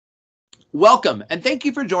Welcome, and thank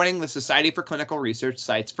you for joining the Society for Clinical Research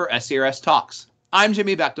Sites for SCRS Talks. I'm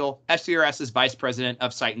Jimmy Bechtel, SCRS's Vice President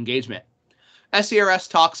of Site Engagement. SCRS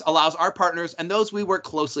Talks allows our partners and those we work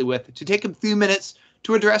closely with to take a few minutes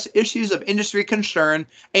to address issues of industry concern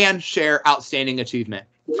and share outstanding achievement.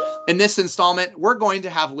 In this installment, we're going to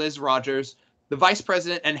have Liz Rogers, the Vice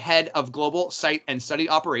President and Head of Global Site and Study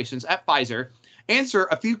Operations at Pfizer, answer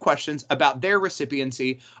a few questions about their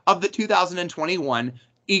recipiency of the 2021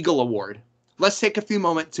 Eagle Award. Let's take a few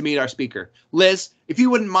moments to meet our speaker. Liz, if you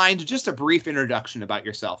wouldn't mind, just a brief introduction about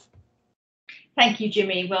yourself. Thank you,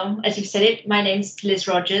 Jimmy. Well, as you've said it, my name's Liz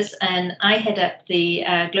Rogers, and I head up the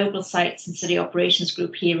Global Sites and Study Operations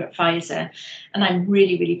Group here at Pfizer. And I'm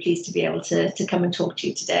really, really pleased to be able to come and talk to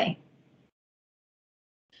you today.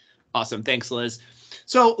 Awesome. Thanks, Liz.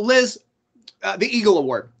 So, Liz, the Eagle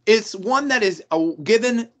Award, it's one that is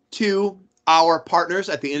given to our partners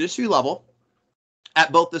at the industry level,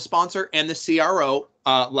 at both the sponsor and the CRO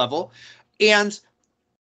level, and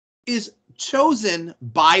is chosen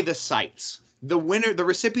by the sites. The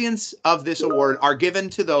recipients of this award are given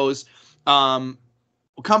to those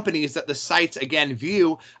companies that the sites, again,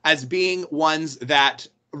 view as being ones that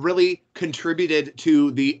really contributed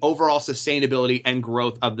to the overall sustainability and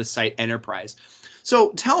growth of the site enterprise.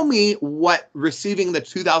 So tell me what receiving the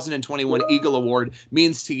 2021 Eagle Award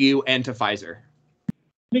means to you and to Pfizer.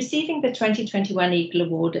 Receiving the 2021 Eagle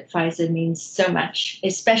Award at Pfizer means so much,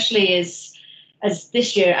 especially as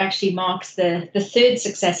this year actually marks the third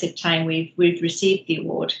successive time we've received the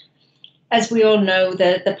award. As we all know,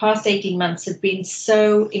 the past 18 months have been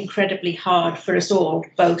so incredibly hard for us all,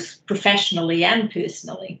 both professionally and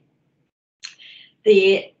personally.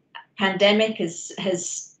 The pandemic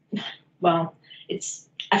has it's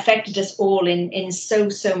affected us all in so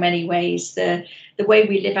many ways. The way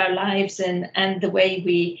we live our lives and the way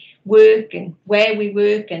we work and where we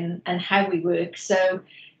work and how we work. So,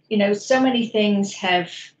 so many things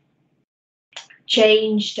have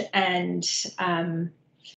changed and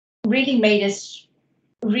really made us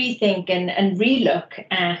rethink and relook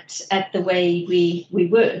at the way we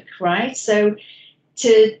work, right? So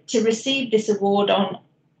to receive this award on,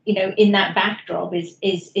 in that backdrop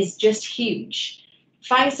is just huge.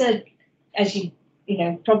 Pfizer, as you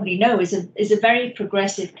probably know, is a very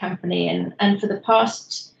progressive company, and for the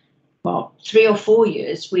past 3 or 4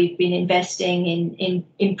 years, we've been investing in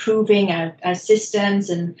improving our systems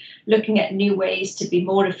and looking at new ways to be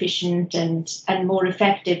more efficient and more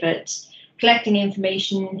effective at collecting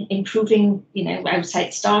information, improving our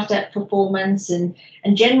site startup performance, and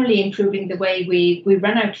generally improving the way we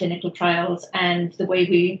run our clinical trials and the way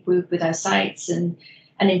we work with our sites and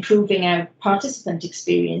improving our participant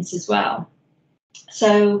experience as well.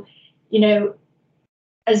 So,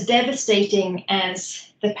 as devastating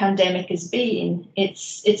as the pandemic has been,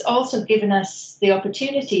 it's also given us the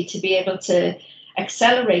opportunity to be able to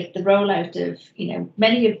accelerate the rollout of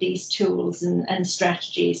many of these tools and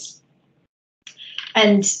strategies.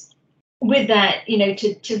 And with that,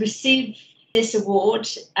 to receive this award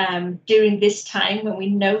during this time when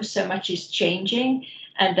we know so much is changing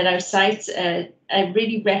and that our sites are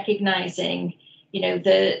really recognizing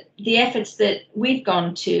the efforts that we've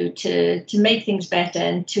gone to make things better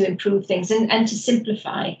and to improve things and to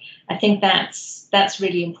simplify. I think that's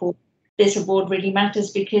really important. This award really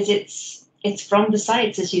matters because it's from the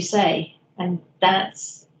sites, as you say, and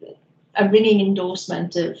that's a ringing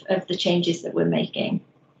endorsement of the changes that we're making.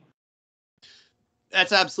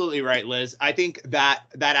 That's absolutely right, Liz. I think that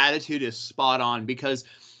attitude is spot on because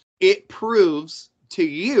it proves to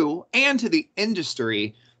you and to the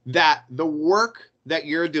industry that the work that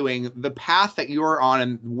you're doing, the path that you're on,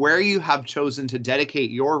 and where you have chosen to dedicate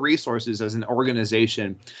your resources as an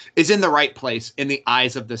organization is in the right place in the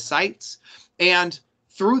eyes of the sites and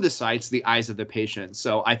through the sites, the eyes of the patients.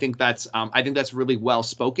 So I think that's really well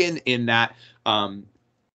spoken in that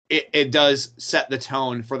it does set the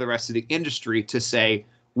tone for the rest of the industry to say,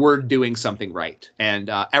 we're doing something right. And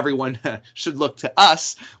everyone should look to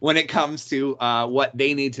us when it comes to what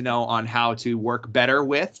they need to know on how to work better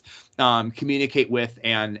with, communicate with,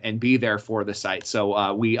 and be there for the site.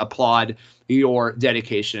 So we applaud your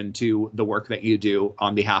dedication to the work that you do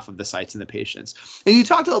on behalf of the sites and the patients. And you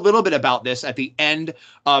talked a little bit about this at the end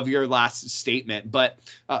of your last statement, but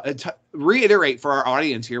to reiterate for our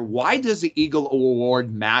audience here, why does the Eagle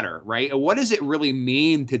Award matter, right? What does it really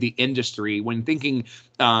mean to the industry when thinking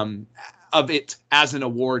of it as an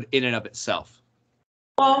award in and of itself?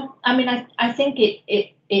 Well, I mean, I think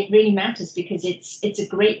it really matters because it's a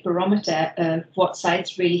great barometer of what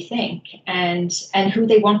sites really think and who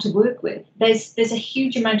they want to work with. There's a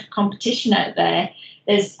huge amount of competition out there,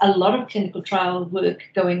 there's a lot of clinical trial work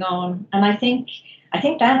going on, and I think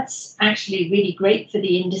that's actually really great for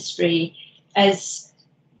the industry, as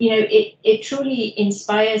it truly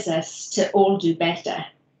inspires us to all do better,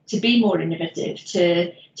 to be more innovative,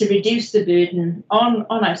 to reduce the burden on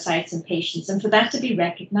our sites and patients, and for that to be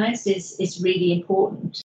recognized is really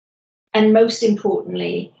important. And most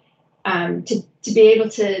importantly, to be able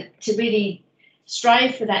to really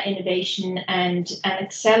strive for that innovation and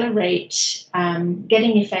accelerate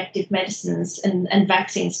getting effective medicines and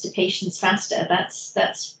vaccines to patients faster.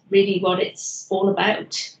 That's really what it's all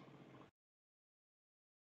about.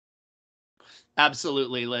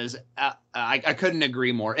 Absolutely, Liz. I couldn't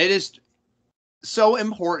agree more. It is so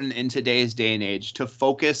important in today's day and age to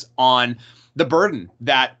focus on the burden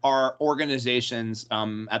that our organizations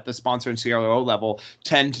at the sponsor and CRO level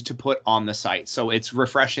tend to put on the site. So it's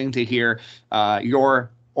refreshing to hear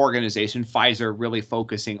your organization, Pfizer, really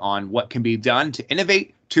focusing on what can be done to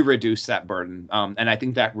innovate to reduce that burden. And I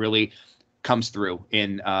think that really comes through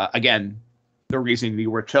in, again, the reason you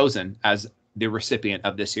were chosen as the recipient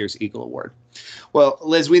of this year's Eagle Award. Well,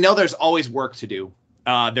 Liz, we know there's always work to do.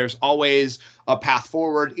 There's always a path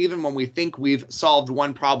forward. Even when we think we've solved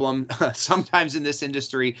one problem, sometimes in this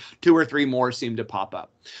industry, 2 or 3 more seem to pop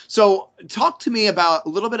up. So talk to me a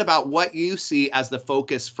little bit about what you see as the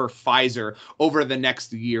focus for Pfizer over the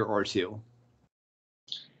next year or two.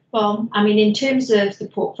 Well, I mean, in terms of the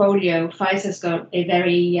portfolio, Pfizer's got a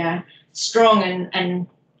very strong and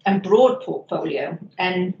broad portfolio,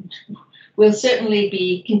 and we'll certainly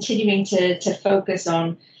be continuing to focus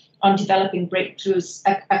on developing breakthroughs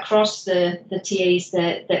across the TAs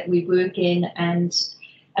that we work in, and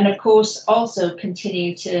of course also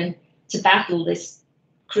continue to battle this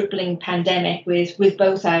crippling pandemic with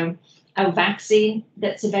both our vaccine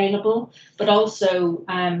that's available, but also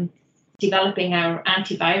developing our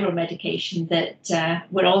antiviral medication that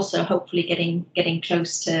we're also hopefully getting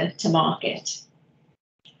close to market.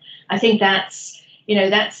 I think that's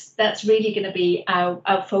really going to be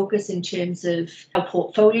our focus in terms of our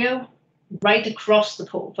portfolio, right across the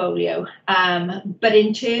portfolio. But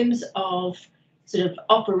in terms of sort of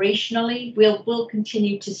operationally, we'll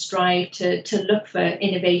continue to strive to look for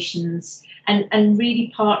innovations and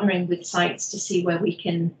really partnering with sites to see where we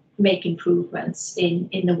can make improvements in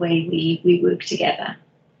the way we work together.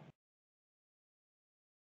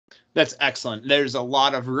 That's excellent. There's a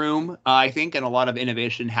lot of room, I think, and a lot of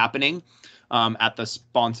innovation happening at the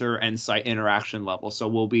sponsor and site interaction level. So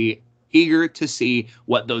we'll be eager to see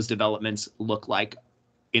what those developments look like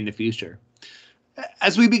in the future.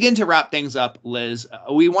 As we begin to wrap things up, Liz,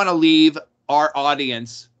 we want to leave our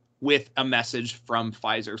audience with a message from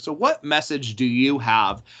Pfizer. So what message do you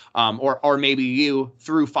have, or maybe you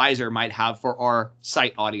through Pfizer might have for our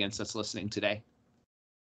site audience that's listening today?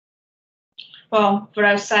 Well, for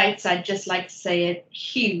our sites, I'd just like to say a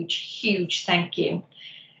huge thank you.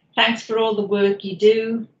 Thanks for all the work you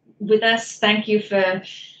do with us. Thank you for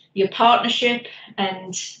your partnership,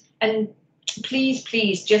 and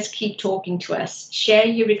please just keep talking to us. Share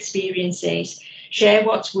your experiences, share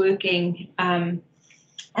what's working, and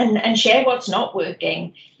share what's not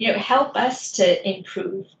working. Help us to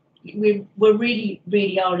improve. We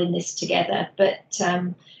really are in this together. But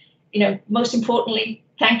most importantly,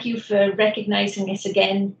 thank you for recognizing us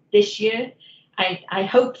again this year. I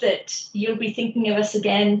hope that you'll be thinking of us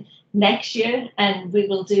again next year, and we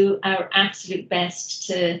will do our absolute best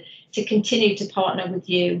to continue to partner with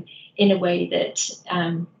you in a way that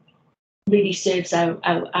really serves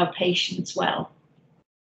our patients well.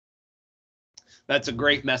 That's a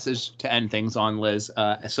great message to end things on, Liz.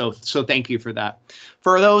 So thank you for that.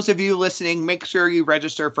 For those of you listening, make sure you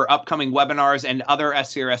register for upcoming webinars and other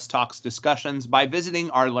SCRS Talks discussions by visiting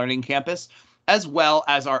our Learning Campus, as well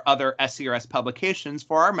as our other SCRS publications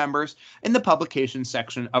for our members in the publications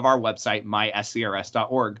section of our website,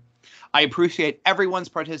 myscrs.org. I appreciate everyone's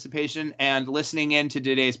participation and listening in to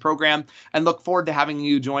today's program, and look forward to having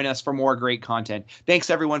you join us for more great content.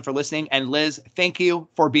 Thanks everyone for listening, and Liz, thank you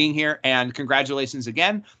for being here, and congratulations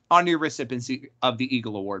again on your recipiency of the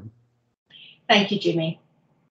Eagle Award. Thank you, Jimmy.